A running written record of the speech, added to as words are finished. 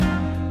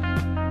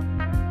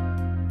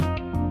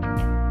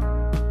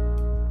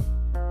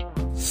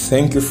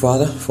Thank you,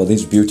 Father, for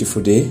this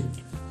beautiful day.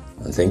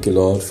 And thank you,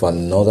 Lord, for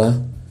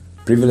another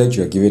privilege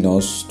you are giving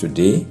us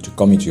today to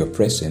come into your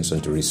presence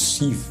and to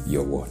receive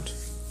your word.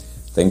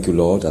 Thank you,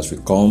 Lord, as we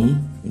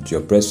come into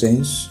your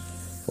presence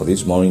for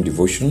this morning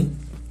devotion.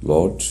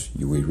 Lord,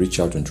 you will reach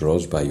out unto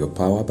us by your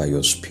power, by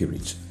your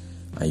spirit.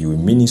 And you will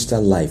minister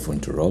life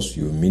unto us.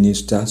 You will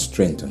minister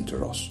strength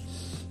unto us.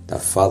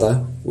 That,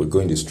 Father, we'll go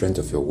in the strength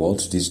of your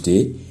words this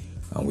day.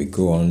 And we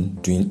go on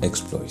doing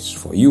exploits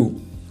for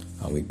you.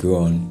 And we go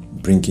on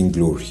bringing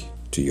glory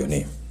to your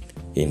name.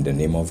 In the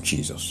name of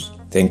Jesus.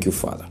 Thank you,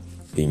 Father.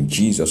 In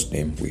Jesus'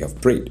 name we have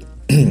prayed.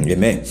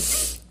 Amen.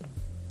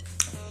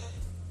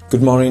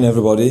 Good morning,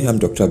 everybody. I'm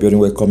Dr. Abiodun,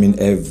 welcoming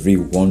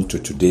everyone to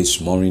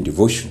today's morning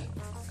devotion.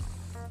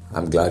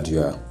 I'm glad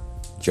you are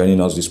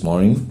joining us this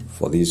morning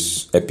for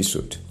this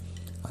episode.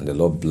 And the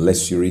Lord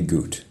bless you really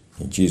good.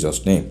 In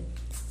Jesus' name.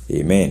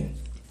 Amen.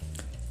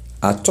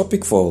 Our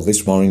topic for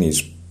this morning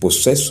is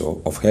Possessor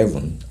of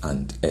Heaven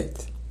and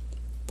Earth.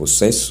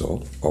 Possessor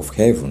of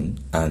Heaven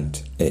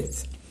and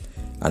Earth.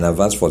 And our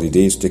verse for the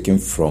day is taken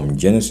from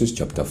Genesis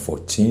chapter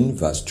 14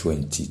 verse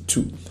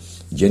 22.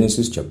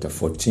 Genesis chapter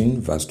 14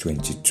 verse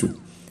 22.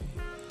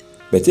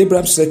 But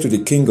Abraham said to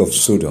the king of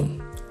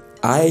Sodom,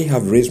 I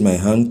have raised my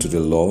hand to the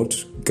Lord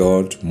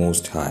God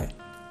Most High,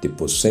 the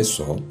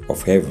possessor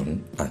of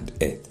heaven and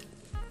earth.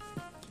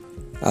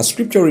 Our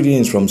scripture reading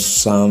is from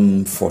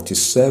Psalm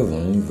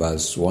 47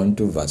 verse 1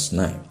 to verse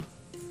 9.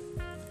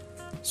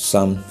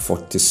 Psalm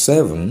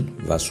 47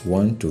 verse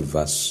 1 to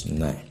verse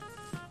 9.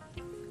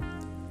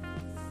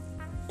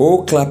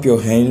 Oh, clap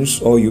your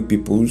hands, all you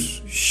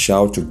peoples,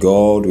 shout to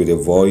God with a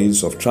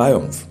voice of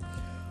triumph.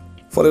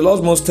 For the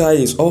Lord Most High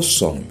is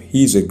awesome.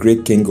 He is a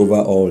great king over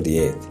all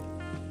the earth.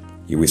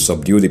 He will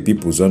subdue the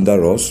peoples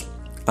under us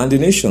and the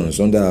nations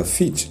under our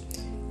feet.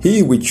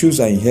 He will choose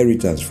our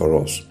inheritance for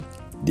us,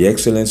 the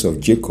excellence of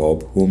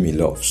Jacob whom he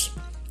loves.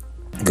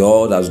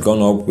 God has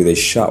gone up with a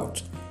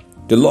shout,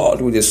 the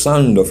Lord with the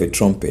sound of a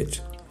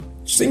trumpet.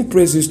 Sing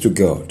praises to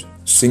God,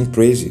 sing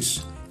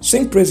praises.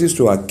 Sing praises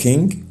to our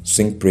King,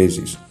 sing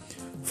praises.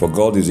 For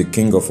God is the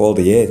King of all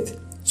the earth.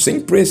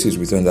 Sing praises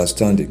with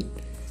understanding.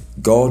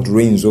 God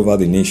reigns over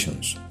the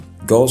nations.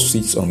 God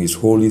sits on his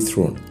holy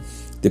throne.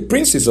 The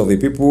princes of the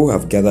people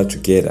have gathered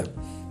together,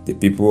 the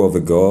people of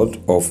the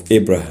God of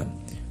Abraham.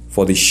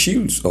 For the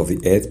shields of the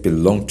earth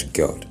belong to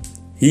God.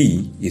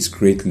 He is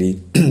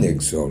greatly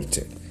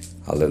exalted.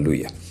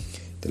 Hallelujah.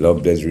 The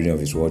Lord bless the reading of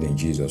his word in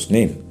Jesus'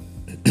 name.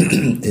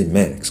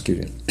 Amen.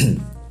 Excuse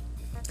me.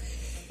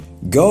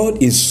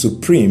 God is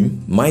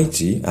supreme,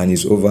 mighty, and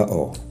is over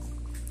all.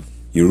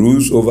 He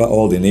rules over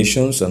all the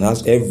nations and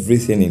has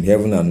everything in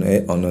heaven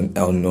and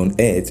on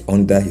earth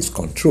under his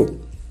control.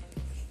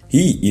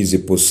 He is the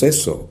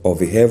possessor of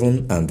the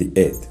heaven and the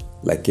earth,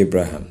 like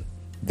Abraham.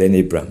 Then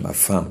Abraham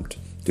affirmed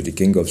to the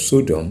king of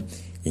Sodom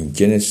in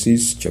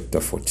Genesis chapter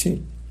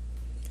 14.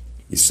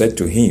 He said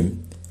to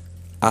him,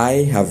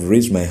 I have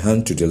raised my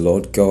hand to the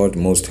Lord God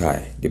Most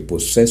High, the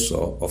possessor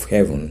of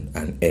heaven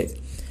and earth.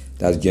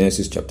 That's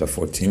Genesis chapter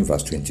 14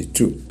 verse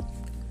 22.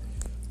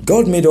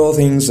 God made all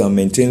things and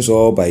maintains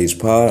all by his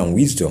power and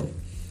wisdom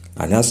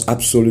and has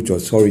absolute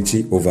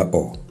authority over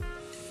all.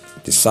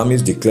 The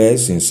psalmist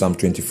declares in Psalm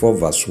 24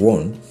 verse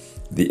 1,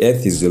 the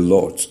earth is the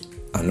Lord's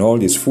and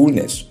all its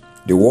fullness,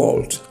 the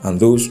world and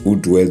those who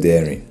dwell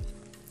therein.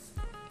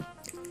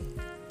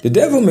 The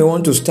devil may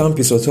want to stamp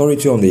his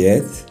authority on the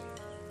earth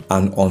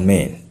and on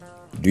men,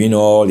 doing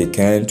all he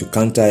can to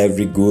counter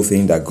every good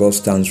thing that God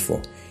stands for,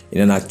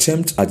 in an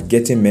attempt at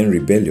getting men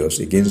rebellious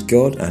against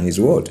God and his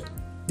word.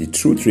 The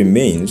truth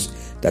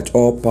remains that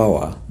all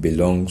power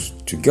belongs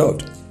to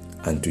God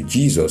and to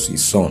Jesus,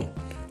 his Son,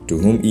 to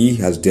whom he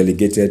has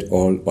delegated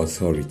all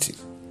authority.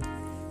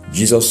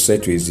 Jesus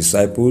said to his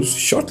disciples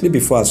shortly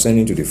before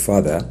ascending to the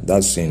Father,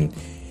 that's in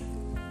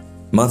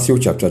Matthew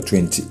chapter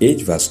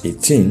 28 verse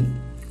 18,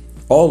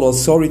 all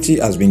authority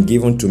has been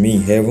given to me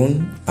in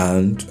heaven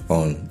and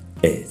on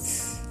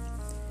earth.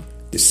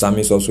 The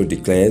psalmist also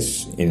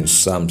declares in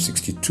Psalm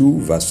 62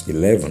 verse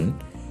 11,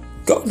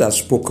 God has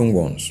spoken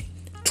once,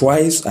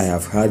 twice I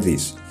have heard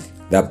this,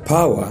 that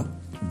power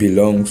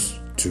belongs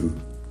to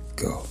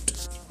God.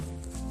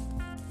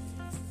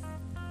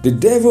 The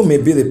devil may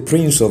be the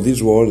prince of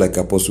this world, like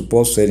Apostle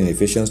Paul said in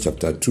Ephesians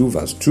chapter 2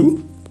 verse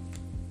 2.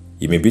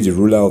 He may be the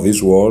ruler of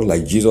this world,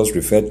 like Jesus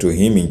referred to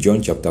him in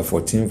John chapter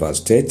 14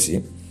 verse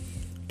 30.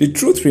 The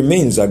truth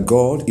remains that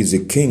God is a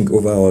king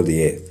over all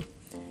the earth.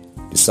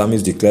 The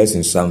psalmist declares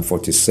in Psalm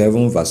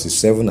 47 verses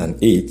 7 and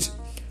 8,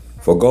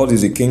 for God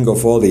is the king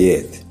of all the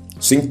earth.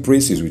 Sing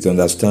praises with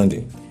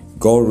understanding.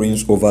 God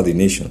reigns over the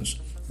nations.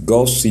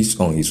 God sits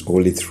on his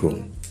holy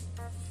throne.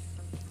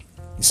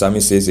 The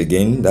psalmist says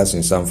again, that's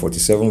in Psalm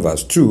 47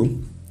 verse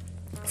 2,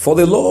 for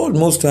the Lord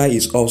Most High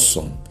is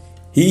awesome.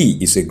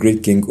 He is a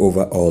great king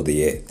over all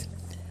the earth.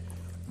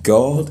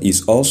 God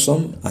is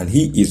awesome and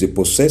he is the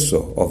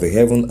possessor of the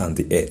heaven and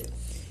the earth.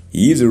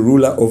 He is a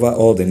ruler over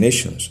all the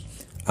nations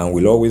and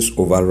will always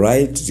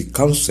override the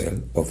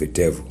counsel of the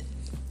devil.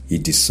 He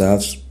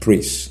deserves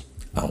praise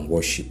and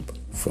worship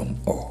from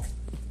all.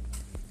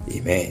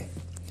 Amen.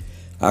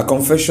 Our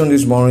confession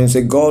this morning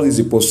says God is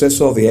the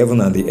possessor of the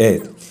heaven and the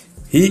earth.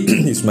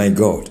 He is my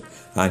God,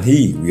 and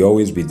He will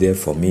always be there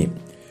for me.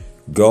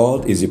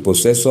 God is the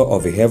possessor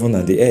of the heaven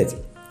and the earth.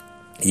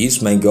 He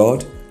is my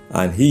God,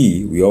 and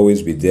He will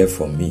always be there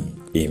for me.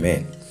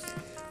 Amen.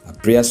 Our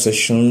prayer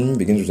session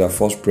begins with our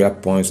first prayer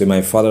point. Say,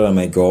 my Father and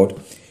my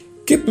God,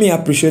 keep me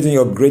appreciating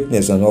your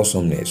greatness and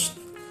awesomeness.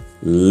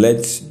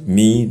 Let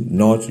me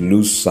not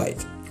lose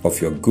sight of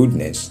your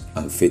goodness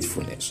and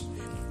faithfulness.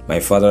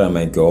 My Father and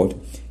my God,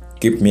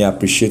 keep me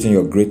appreciating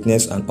your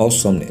greatness and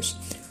awesomeness.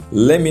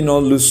 Let me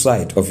not lose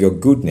sight of your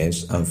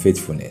goodness and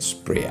faithfulness.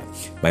 Prayer.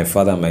 My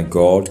Father, my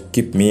God,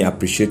 keep me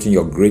appreciating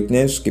your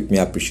greatness. Keep me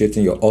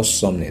appreciating your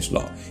awesomeness,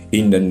 Lord.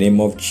 In the name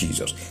of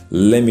Jesus.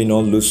 Let me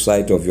not lose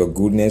sight of your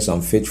goodness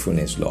and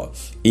faithfulness, Lord.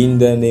 In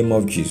the name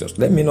of Jesus.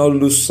 Let me not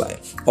lose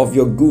sight of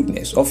your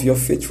goodness, of your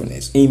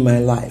faithfulness in my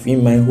life,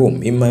 in my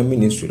home, in my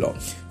ministry, Lord.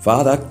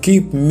 Father,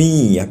 keep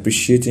me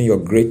appreciating your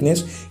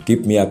greatness.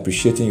 Keep me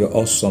appreciating your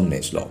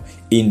awesomeness, Lord.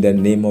 In the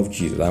name of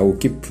Jesus. I will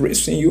keep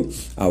praising you.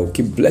 I will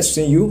keep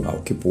blessing you. I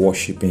will keep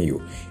worshiping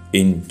you.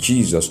 In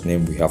Jesus'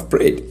 name we have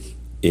prayed.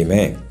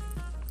 Amen.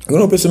 I'm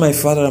going to pray, my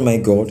Father and my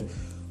God,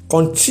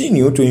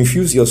 continue to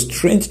infuse your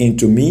strength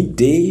into me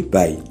day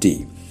by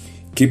day.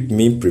 Keep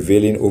me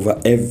prevailing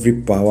over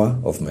every power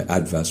of my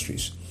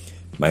adversaries.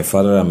 My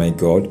Father and my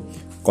God,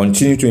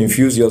 continue to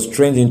infuse your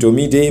strength into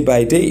me day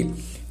by day.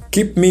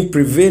 Keep me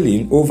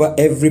prevailing over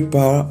every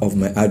power of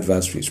my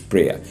adversaries.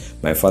 Prayer.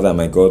 My Father and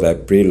my God, I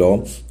pray,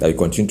 Lord, that you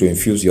continue to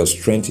infuse your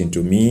strength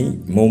into me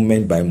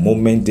moment by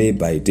moment, day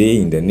by day,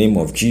 in the name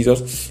of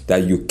Jesus,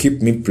 that you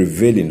keep me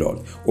prevailing,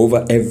 Lord,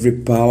 over every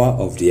power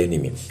of the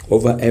enemy,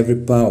 over every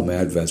power of my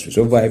adversaries,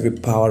 over every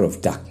power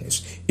of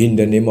darkness. In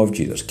the name of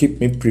Jesus, keep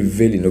me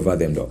prevailing over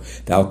them, Lord,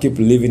 that I'll keep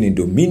living in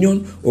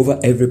dominion over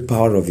every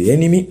power of the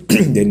enemy,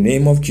 in the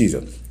name of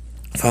Jesus.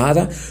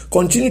 Father,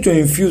 continue to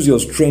infuse your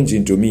strength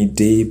into me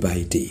day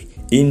by day.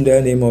 In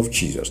the name of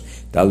Jesus.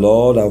 The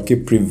Lord, I'll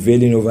keep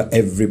prevailing over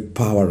every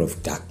power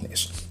of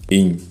darkness.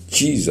 In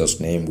Jesus'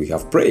 name we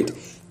have prayed.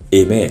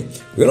 Amen.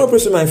 We're going to pray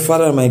to my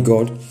Father and my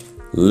God.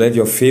 Let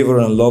your favor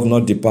and love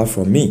not depart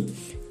from me.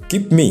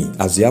 Keep me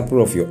as the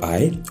apple of your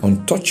eye,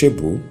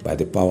 untouchable by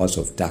the powers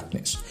of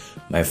darkness.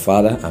 My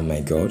Father and my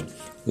God,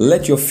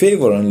 let your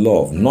favor and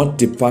love not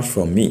depart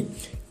from me.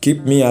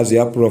 Keep me as the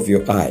apple of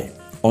your eye,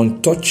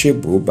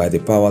 untouchable by the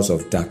powers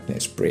of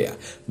darkness. Prayer.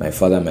 My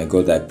Father, my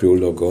God, I pray,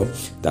 Lord God,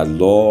 that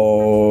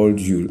Lord,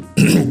 you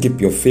keep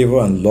your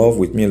favor and love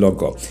with me, Lord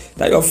God,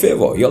 that your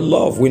favor, your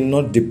love will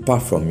not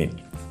depart from me.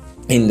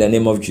 In the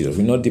name of Jesus,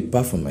 will not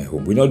depart from my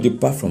home, will not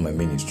depart from my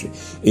ministry.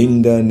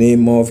 In the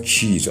name of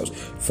Jesus.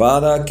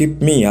 Father,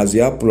 keep me as the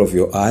apple of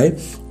your eye,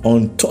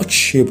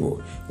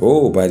 untouchable,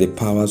 by the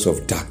powers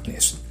of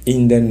darkness.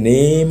 In the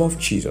name of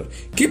Jesus.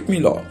 Keep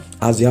me, Lord,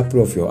 as the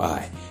apple of your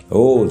eye. That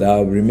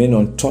will remain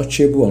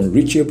untouchable,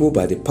 unreachable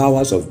by the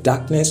powers of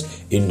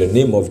darkness, in the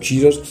name of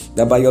Jesus.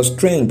 That by your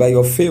strength, by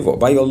your favor,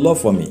 by your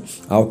love for me,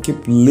 I'll keep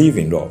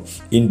living, Lord,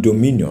 in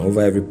dominion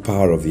over every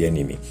power of the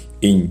enemy.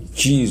 In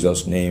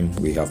Jesus' name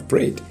we have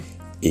prayed.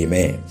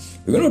 Amen.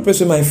 We're going to pray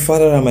to my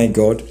Father and my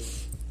God,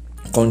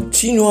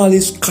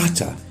 continually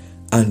scatter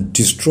and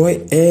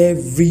destroy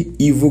every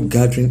evil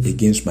gathering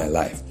against my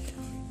life.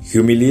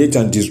 Humiliate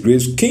and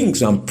disgrace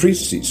kings and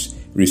princes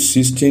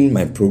resisting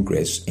my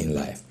progress in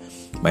life.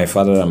 My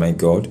Father and my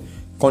God,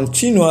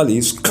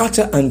 continually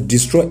scatter and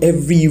destroy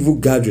every evil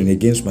gathering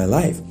against my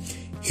life.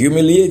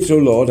 Humiliate, O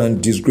Lord,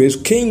 and disgrace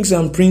kings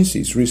and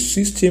princes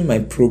resisting my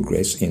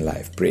progress in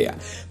life. Prayer.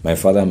 My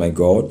Father and my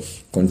God,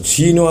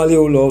 continually,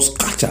 O Lord,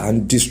 scatter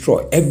and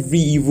destroy every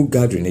evil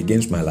gathering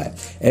against my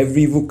life,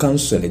 every evil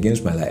counsel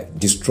against my life.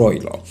 Destroy,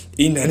 Lord,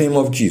 in the name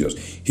of Jesus.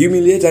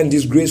 Humiliate and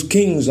disgrace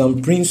kings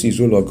and princes,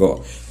 O Lord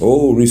God,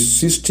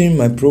 resisting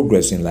my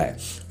progress in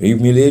life.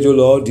 Humiliate, O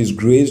Lord,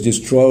 disgrace,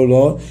 destroy, O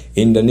Lord,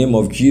 in the name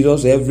of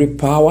Jesus, every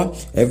power,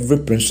 every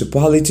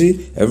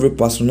principality, every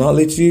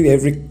personality,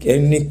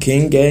 any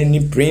king,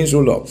 any prince, O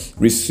Lord,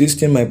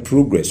 resisting my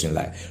progress in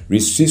life,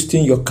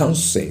 resisting your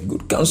counsel,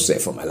 good counsel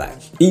for my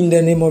life. In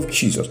the name of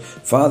Jesus,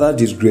 Father,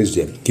 disgrace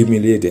them,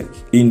 humiliate them,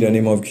 in the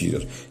name of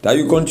Jesus, that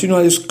you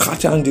continually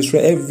scatter and destroy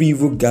every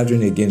evil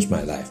gathering against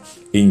my life.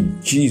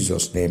 In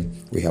Jesus' name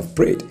we have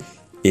prayed.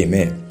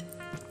 Amen.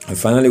 And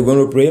finally, we're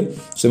going to pray.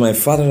 Say, my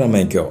Father and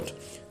my God,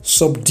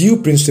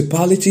 subdue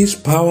principalities,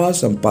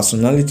 powers, and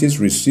personalities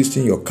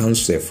resisting your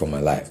counsel for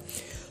my life.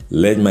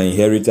 Let my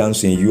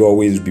inheritance in you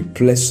always be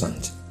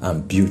pleasant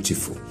and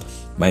beautiful.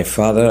 My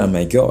Father and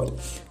my God,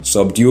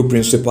 subdue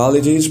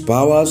principalities,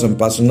 powers, and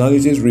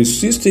personalities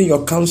resisting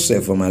your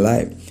counsel for my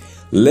life.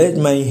 Let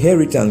my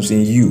inheritance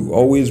in you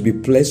always be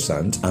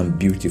pleasant and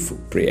beautiful.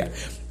 Prayer.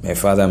 My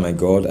Father, my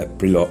God, I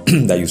pray, Lord,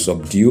 that you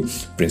subdue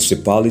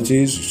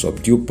principalities, you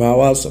subdue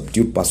powers,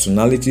 subdue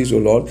personalities, O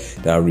Lord,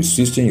 that are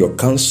resisting your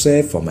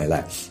counsel for my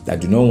life, that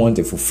do not want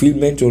the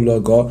fulfillment, O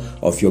Lord God,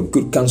 of your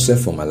good counsel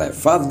for my life.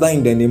 Father,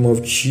 in the name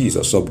of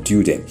Jesus,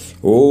 subdue them.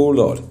 O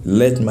Lord,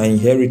 let my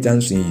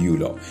inheritance in you,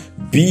 Lord,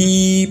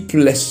 be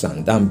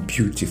pleasant and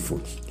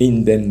beautiful.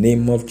 In the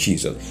name of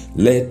Jesus,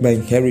 let my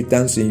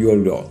inheritance in you,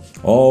 Lord,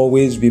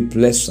 always be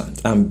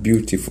pleasant and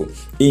beautiful.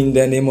 In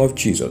the name of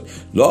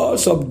Jesus, Lord,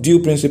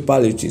 subdue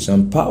principalities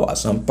and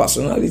powers and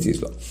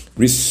personalities, Lord,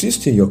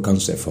 resisting your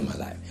counsel for my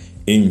life.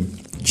 In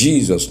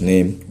Jesus'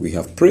 name we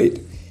have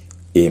prayed.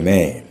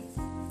 Amen.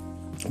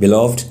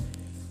 Beloved,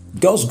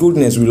 God's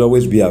goodness will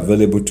always be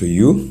available to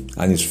you,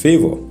 and His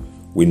favor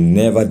will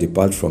never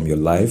depart from your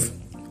life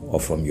or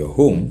from your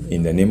home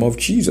in the name of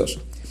Jesus.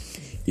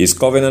 His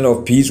covenant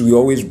of peace will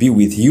always be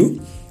with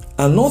you,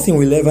 and nothing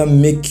will ever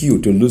make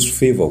you to lose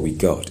favor with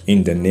God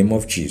in the name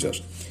of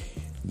Jesus.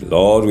 The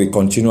Lord will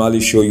continually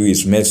show you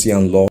His mercy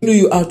and love, do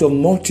you out of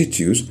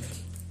multitudes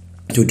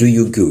to do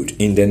you good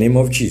in the name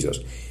of Jesus.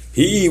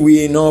 He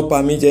will not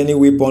permit any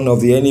weapon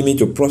of the enemy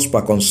to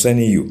prosper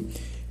concerning you.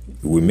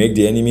 He will make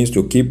the enemies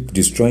to keep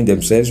destroying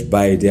themselves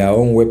by their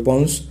own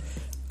weapons,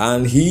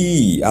 and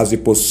He, as the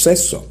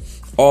possessor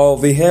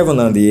of the heaven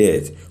and the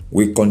earth,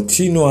 will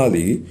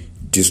continually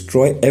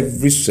destroy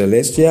every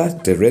celestial,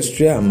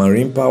 terrestrial, and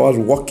marine powers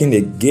working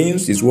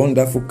against His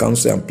wonderful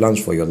counsel and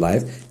plans for your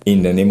life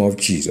in the name of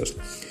Jesus.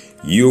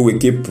 You will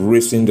keep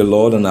praising the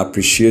Lord and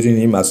appreciating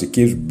Him as He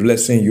keeps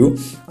blessing you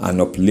and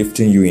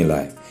uplifting you in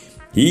life.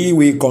 He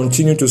will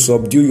continue to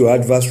subdue your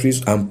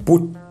adversaries and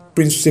put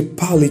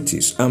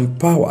principalities and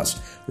powers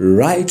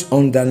right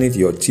underneath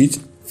your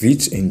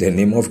feet in the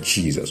name of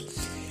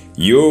Jesus.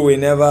 You will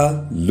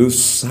never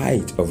lose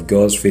sight of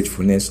God's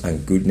faithfulness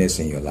and goodness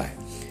in your life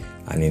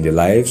and in the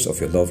lives of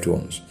your loved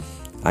ones.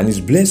 And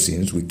His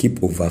blessings will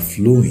keep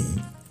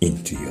overflowing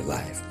into your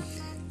life.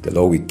 The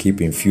Lord will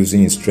keep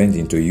infusing His strength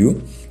into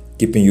you,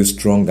 keeping you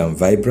strong and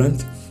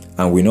vibrant,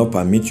 and will not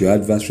permit your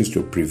adversaries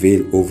to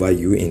prevail over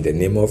you in the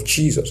name of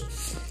Jesus.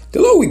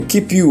 The Lord will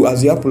keep you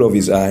as the apple of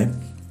His eye,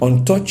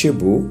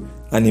 untouchable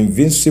and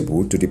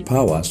invincible to the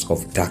powers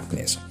of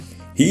darkness.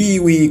 He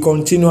will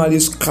continually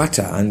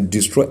scatter and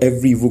destroy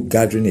every evil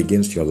gathering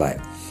against your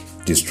life,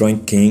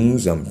 destroying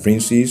kings and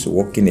princes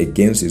working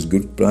against His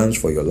good plans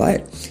for your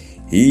life.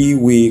 He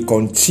will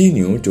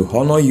continue to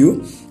honor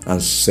you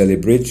and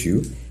celebrate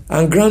you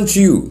and grant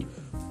you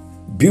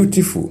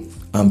beautiful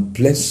and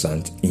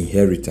pleasant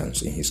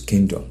inheritance in His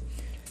kingdom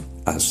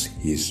as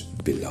His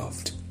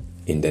beloved.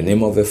 In the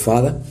name of the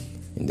Father,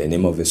 in the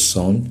name of the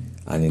Son,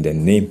 and in the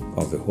name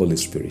of the Holy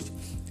Spirit.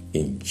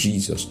 In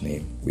Jesus'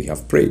 name we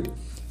have prayed.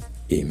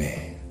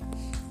 Amen.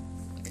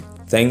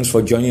 Thanks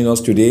for joining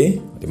us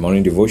today. The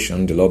morning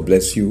devotion. The Lord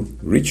bless you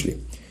richly.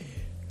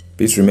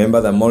 Please remember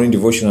that morning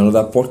devotion and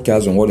other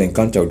podcasts on Word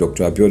Encounter with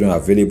Dr. Abiodun are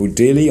available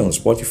daily on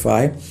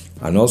Spotify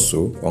and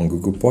also on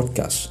Google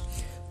Podcasts.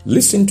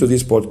 Listen to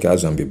these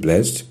podcasts and be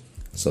blessed.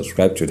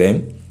 Subscribe to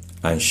them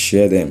and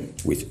share them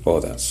with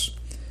others.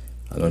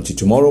 And until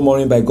tomorrow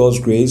morning, by God's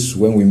grace,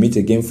 when we meet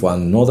again for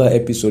another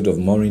episode of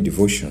Morning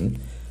Devotion,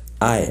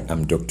 I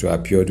am Dr.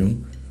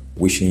 Abiodun,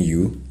 wishing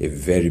you a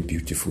very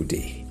beautiful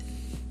day.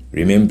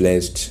 Remain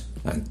blessed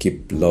and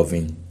keep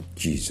loving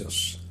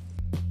Jesus.